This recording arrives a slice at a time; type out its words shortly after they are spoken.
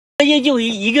个亿就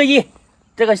一个亿，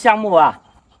这个项目啊，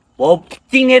我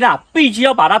今天啊必须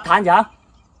要把它谈成。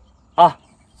啊，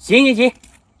行，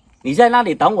你在那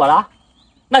里等我了。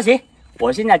那行，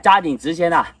我现在抓紧时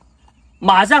间啊，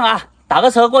马上啊打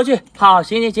个车过去。好，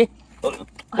行。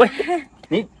喂，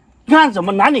你干什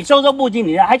么？哪里授受不亲？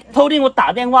你还偷听我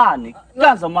打电话？你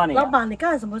干什么你？老板，你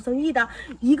干什么生意的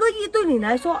？1个亿对你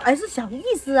来说还是小意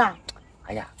思啊。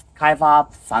哎呀，开发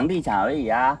房地产而已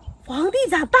啊。房地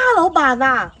产大老板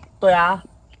呐？对啊，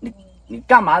你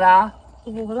干嘛的啊？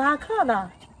我拉客的。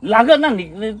拉客？那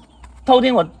你偷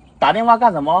听我打电话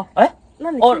干什么？哎，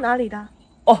那你去哪里的？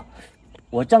哦，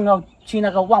我正要去那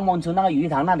个望梦村那个鱼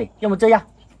塘那里，要不这样，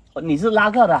你是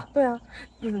拉客的？对啊，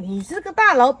你是个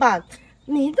大老板，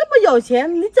你这么有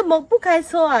钱，你怎么不开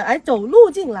车啊，还走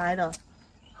路进来的？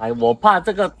哎，我怕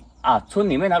这个村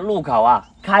里面的路口啊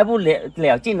开不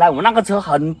了进来，我那个车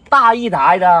很大一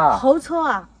台的。豪车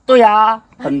啊？对啊，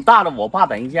很大的，我怕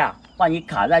等一下万一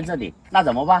卡在这里，那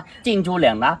怎么办？进出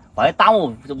两难，还耽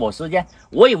误我时间。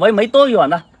我以为没多远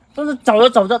呢，但是走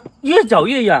着越走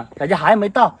越远，感觉还没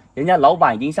到，人家老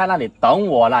板已经在那里等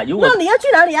我了。如果那你要去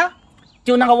哪里啊？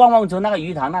就那个望梦村那个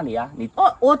鱼塘那里啊。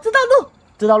我知道路。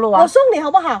知道路啊？我送你好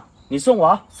不好？你送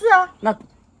我？是啊。那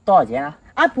多少钱啊？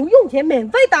啊，不用钱，免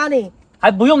费搭你。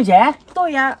还不用钱？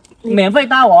对呀，免费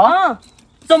搭我？嗯，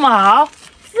这么好？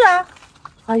是啊。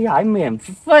哎呀，还免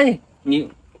费？你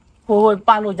会不会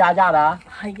半路加价的啊？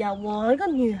哎呀，我一个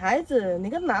女孩子，你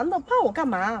个男的怕我干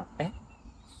嘛？哎，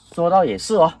说到也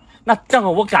是哦。那正好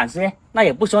我赶时间，那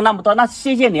也不说那么多，那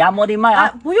谢谢你啊，摩的麦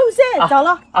啊。不用谢，走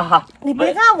了。好。你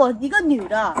别看我一个女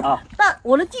的但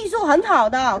我的技术很好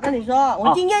的，我跟你说，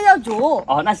我经验要足。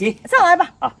那行，上来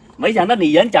吧。没想到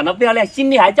你人长得漂亮，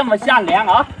心地还这么善良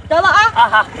啊。走了啊。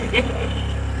好，行。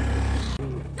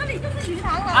这里就是鱼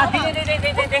塘了。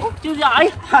对，就是。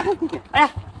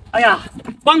哎呀，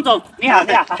汪总你好。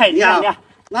你好，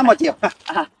那么久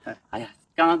哎呀，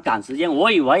刚刚赶时间，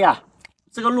我以为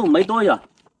这个路没多远，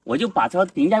我就把车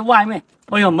停在外面。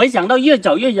哎呦，没想到越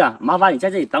走越远，麻烦你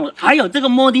在这里等我。还有这个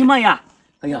摩的妹啊，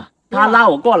哎呀，她拉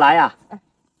我过来啊。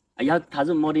哎呀，她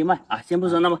是摩的妹啊。先不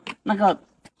说那个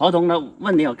合同的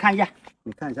问题，我看一下，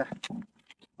你看一下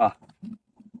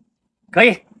可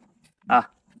以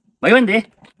没问题，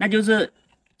那就是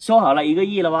说好了1个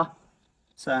亿了吧？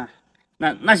是啊。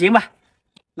那行吧。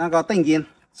那个定金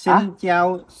先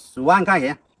交10万块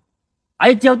钱。还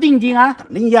要交定金啊？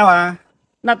另要啊。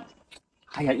那，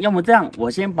哎呀，要么这样，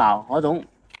我先把合同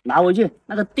拿回去。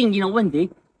那个定金的问题，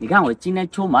你看我今天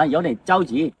出门有点着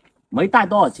急，没带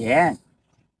多少钱。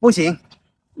不行，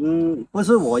不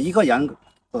是我一个人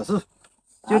的事，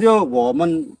就我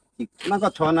们那个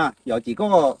村啊，有几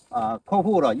个客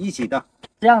户了一起的。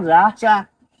这样子啊？是啊。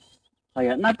哎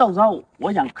呀，那到时候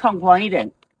我想看宽一点，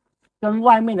跟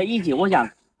外面的一起，我想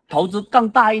投资更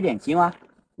大一点，行吗？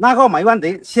那个没问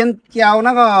题，先交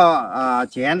那个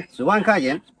钱10万块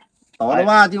钱，多的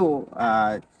话就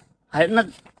那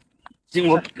行，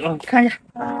我看一下。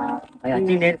哎呀，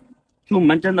今天出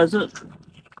门真的是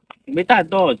没带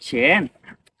多少钱，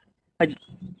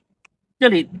这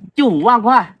里就5万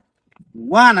块。5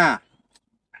万啊？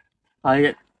哎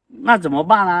呀，那怎么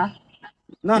办啊？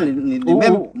那你里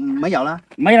面没有了？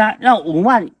没了，让5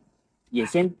万也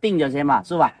先定着先嘛，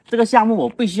是吧？这个项目我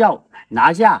必须要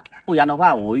拿下，不然的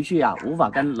话我回去无法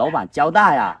跟老板交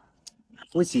代啊。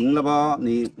不行了不？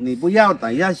你不要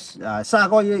等一下下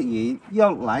个月也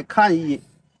要来看一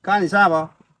下不？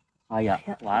哎呀，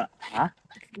完了啊！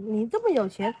你这么有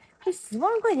钱，这10万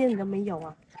块钱你都没有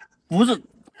啊？不是，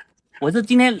我是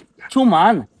今天出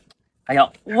门，哎呀，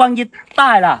忘记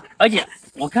带了，而且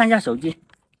我看一下手机。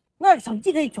那手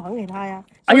机可以转给他呀。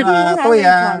哎呀，对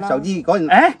呀，手机可以。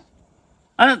哎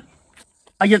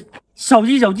呀，手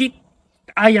机，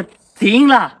哎呀，停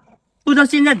了，不知道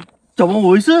现在怎么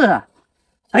回事啊？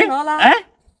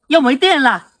又没电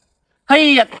了。哎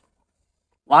呀，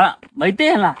完了，没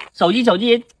电了，手机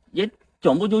也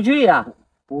转不出去呀。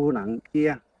不能这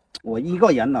样，我一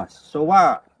个人了，说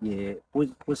话也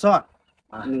不算。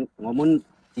我们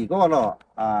几个了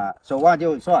说话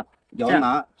就算。有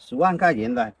拿10万块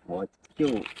钱的，我就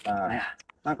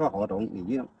那个合同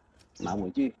你就拿回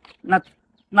去。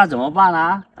那怎么办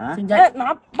啊？现在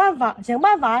想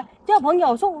办法叫朋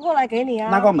友送过来给你啊。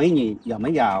那个美女有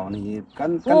没有？你我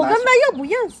跟他又不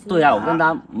认识。对啊，我跟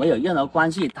他没有任何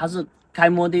关系，他是开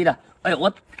摩的的。哎，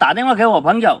我打电话给我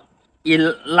朋友也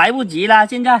来不及了，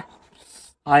现在。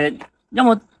哎呀，要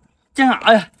么这样，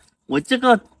哎呀，我这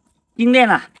个金链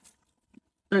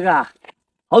这个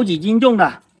好几斤重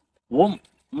的。我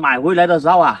买回来的时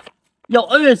候要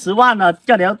20万呢，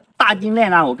这条大金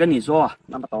链我跟你说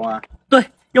那么多啊？对，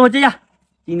要么这样，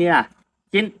今天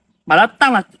先把它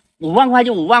当了5万块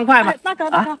就5万块吧。大哥，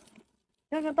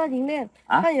那个大金链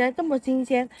看起来这么新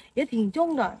鲜，也挺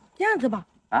重的，这样子吧，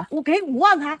我给5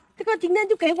万他，这个金链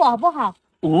就给我好不好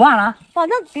？5万啊？反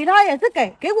正给他也是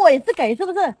给我也是给，是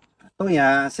不是？对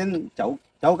呀，先走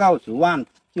够10万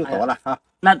就得了啊。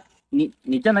那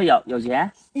你真的有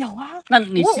钱？有啊。那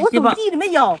你我手机里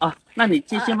面有啊？那你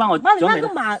先帮我把你转给那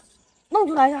个码弄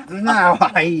出来呀。那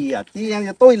哎呀，这样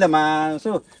就对了嘛，是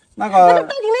那个大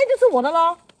金链就是我的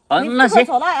喽。你不可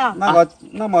手赖啊。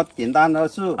那么简单的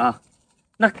事啊。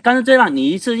那干脆这样，你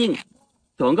一次性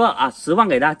转个10万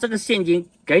给他，这个现金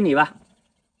给你吧。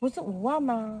不是5万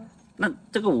吗？那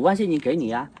这个5万现金给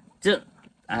你啊，这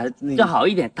好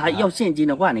一点。他要现金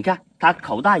的话，你看他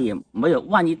口袋也没有，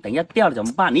万一等一下掉了怎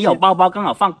么办？你有包包刚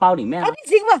好放包里面。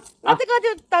行吧，那这个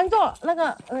就当做那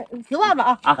个10万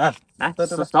吧啊。来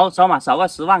扫码扫个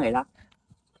10万给他。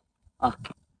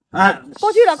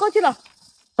过去了，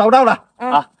收到了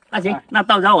啊。那行，那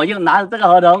到时候我就拿着这个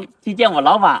合同去见我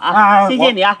老板啊。谢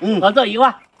谢你啊，合作愉快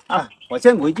啊。我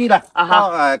先回去了好，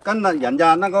跟人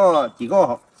家那个几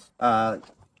个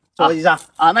说一下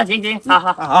啊。那行，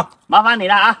好，麻烦你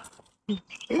了啊。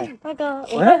那个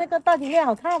我看那个大金链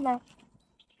好看吗？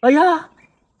哎呀，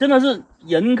真的是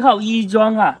人靠衣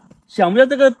装啊，想不到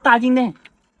这个大金链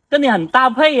跟你很搭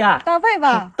配啊。搭配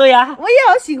吧。对呀，我也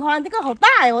好喜欢，这个好大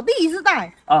哎，我第一次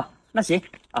戴。那行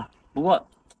啊，不过，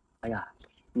哎呀，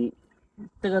你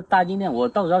这个大金链我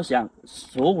到时候想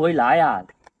赎回来呀。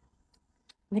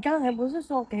你刚才不是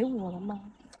说给我了吗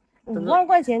？5万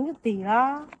块钱就抵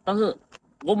啦。但是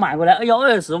我买回来要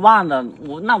20万了，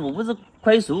我不是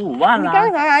亏15万了？你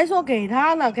刚才还说给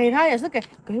他呢，给他也是给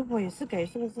我也是给，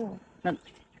是不是？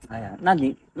哎呀，那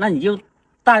你就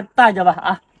带着吧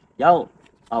啊。然后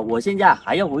我现在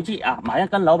还要回去啊，马上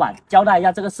跟老板交代一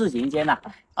下这个事情先啊。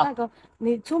大哥，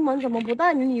你出门怎么不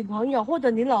带你女朋友或者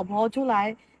你老婆出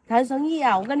来谈生意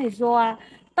啊？我跟你说啊，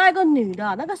带个女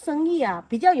的，那个生意啊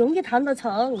比较容易谈得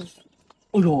成。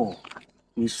哎呦，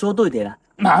你说对点了，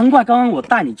难怪刚刚我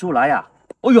带你出来呀。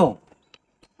哎呦，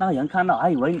那个人看到还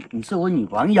以为你是我女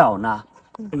朋友呢。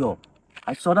哎呦，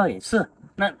还说到也是。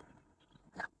那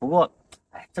不过，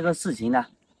这个事情呢，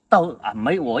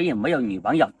我也没有女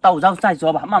朋友，到时候再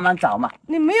说吧，慢慢找嘛。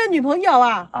你没有女朋友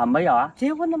啊？没有啊。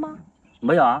结婚了吗？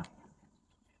没有啊。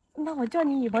那我叫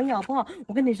你女朋友好不好？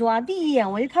我跟你说啊，第一眼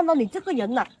我就看到你这个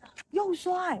人呐，又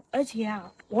帅，而且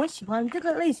我喜欢这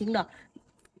个类型的。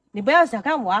你不要小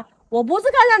看我啊，我不是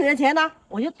看上你的钱呐，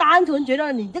我就单纯觉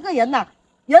得你这个人呐，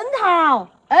人好，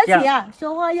而且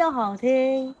说话又好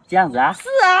听。这样子啊？是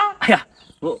啊。哎呀，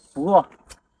不过，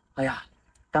哎呀，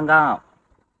刚刚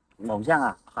偶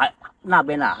像那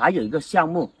边还有一个项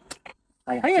目。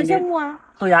哎呀，还有项目啊？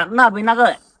对呀，那边那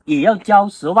个也要交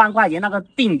10万块钱那个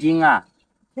定金啊。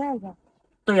这样子。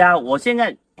对呀，我现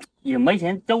在也没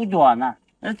钱周转呢，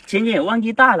钱也忘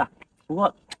记带了。不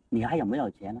过你还有没有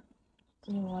钱呢？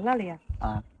我那里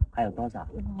还有多少？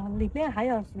我里面还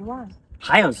有10万。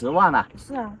还有10万啊？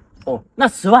是啊。那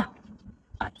10万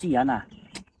既然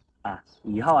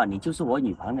以后你就是我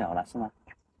女朋友了，是吗？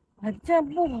这样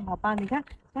不好吧？你看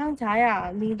刚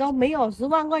才你都没有10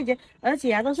万块钱，而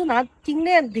且都是拿金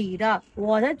链抵的，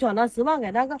我才转了10万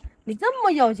给那个。你这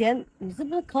么有钱，你是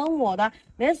不是坑我的？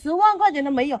连10万块钱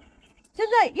都没有，现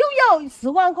在又要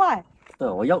10万块。对，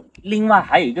我又另外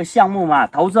还有一个项目嘛，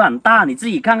投资很大，你自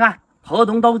己看看，合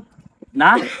同都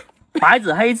白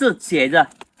纸黑字写着，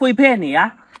会骗你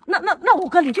啊？那我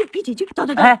跟你去，一起去，走。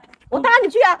我带你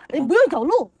去啊，你不用走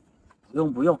路。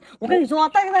不用。我跟你说，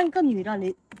带那个女的，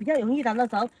你比较容易谈得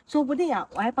成，说不定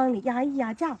我还帮你压一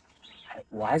压价。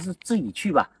我还是自己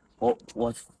去吧，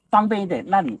我方便一点，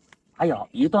那里还有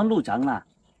一段路程呢，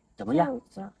怎么样？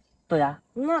对呀。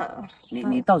那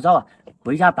你到时候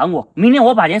回家等我，明天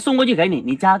我把钱送过去给你。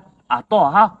你家多少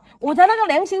号？我在那个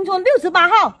良心村68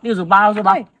号。68号是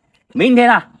吧？对。明天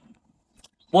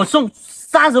我送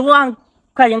30万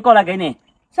块钱过来给你。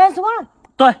30万？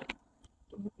对。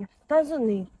但是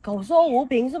你口说无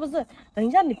凭是不是？等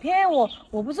一下你骗我，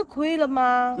我不是亏了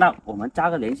吗？那我们加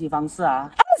个联系方式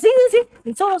啊。行，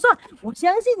你说了算，我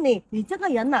相信你，你这个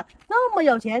人那么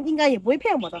有钱，应该也不会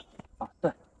骗我的。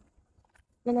对。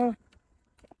那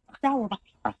加我吧。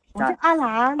我叫阿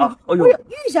兰。我有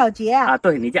玉小杰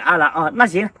对，你叫阿兰那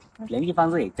行，联系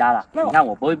方式也加了。你看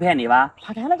我不会骗你吧？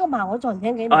他那个码我转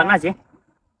钱给你。那行。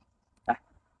来，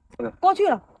过去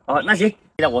了。那行，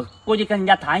我过去跟人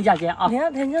家谈一下先啊。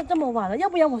等一下这么晚了，要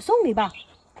不然我送你吧。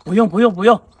不用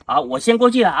我先过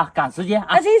去了赶时间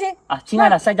行亲爱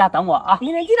的，在家等我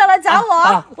明天记得来找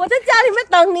我我在家里面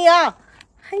等你哎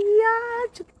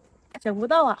呀，想不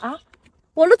到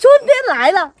我的春天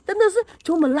来了，真的是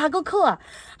出门拉个客啊，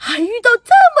还遇到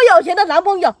这么有钱的男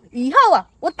朋友，以后啊，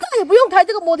我再也不用开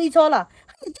这个摩的车了，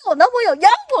叫我男朋友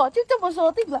养我，就这么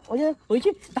说定了。我就回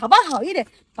去打扮好一点，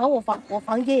把我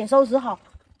房间也收拾好，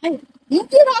哎，迎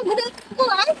接他们的过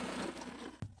来。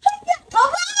哎呀，老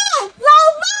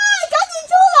伴，赶紧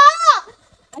出来！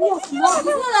哎呀，什么事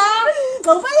啊？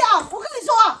老妹啊，我跟你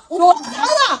说啊，我发财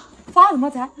了！发什么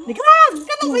财？你看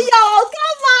到没有？干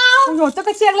嘛？哎呦，这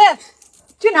个项链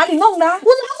去哪里弄的？我男朋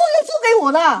友送给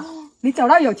我的。你找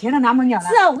到有钱的男朋友了？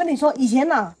是啊，我跟你说，以前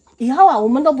呢，以后啊，我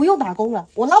们都不用打工了，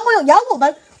我男朋友养我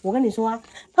们。我跟你说啊，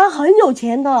他很有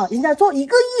钱的，人家做1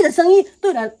个亿的生意，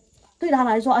对他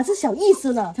来说还是小意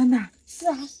思呢。真的？是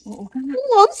啊，我看看。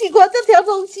我很喜欢这条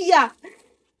东西呀。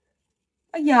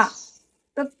哎呀，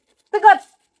这个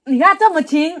你看这么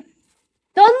轻，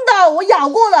真的，我咬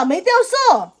过了，没掉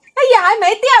色。哎呀，还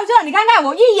没掉色，你看看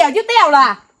我一咬就掉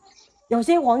了。有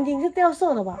些黄金是掉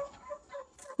色的吧？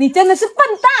你真的是笨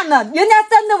蛋了，人家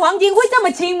真的黄金会这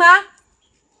么轻吗？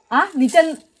啊，你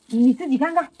自己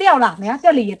看看掉了，你看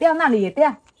这里也掉，那里也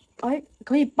掉，哎，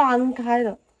可以搬开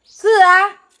了。是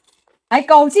啊，还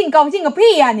高兴个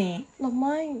屁呀你！老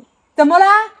妹，怎么啦？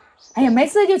哎呀，没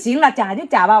事就行了，假就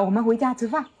假吧，我们回家吃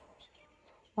饭。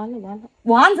完了，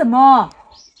玩什么？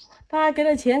他还给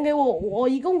了钱给我，我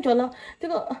一共转了这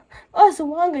个20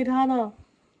万给他呢。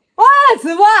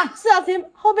20万？是啊，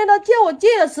后面他叫我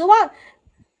借了10万，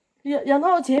然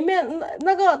后前面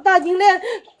那个大金链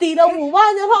抵了5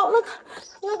万，然后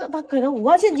那个他给了5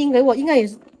万现金给我，应该也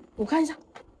是，我看一下。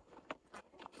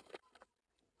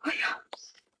哎呀，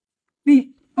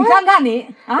你看看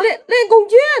你啊，练功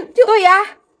券，就对呀，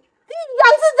第一张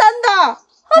是真的，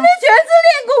后面全是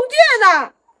练功券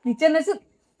啊！你真的是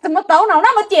怎么头脑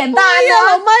那么简单哎呀，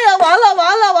老呢？妹呀，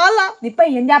完了！你被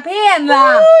人家骗了！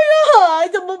哎呀，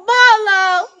怎么办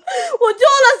呢？我做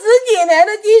了10几年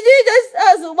的积蓄，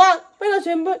这20万被他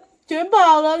全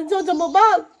跑了，你说怎么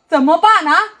办？怎么办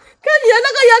啊？看起来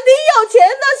那个人挺有钱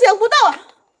的，想不到啊，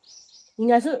应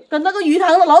该是跟那个鱼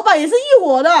塘的老板也是一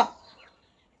伙的。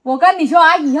我跟你说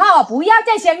啊，以后啊不要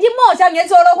再相信陌生人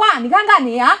说的话。你看看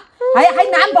你啊，还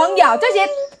男朋友这些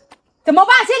怎么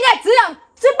办？现在只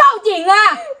有报警啊！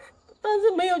但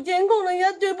是没有监控，人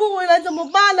家追不回来怎么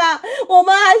办呢？我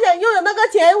们还想用那个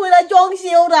钱回来装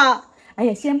修的。哎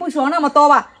呀，先不说那么多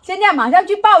吧，现在马上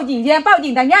去报警先，报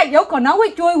警等一下有可能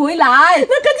会追回来。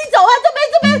那赶紧走啊，这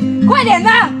边，快点的！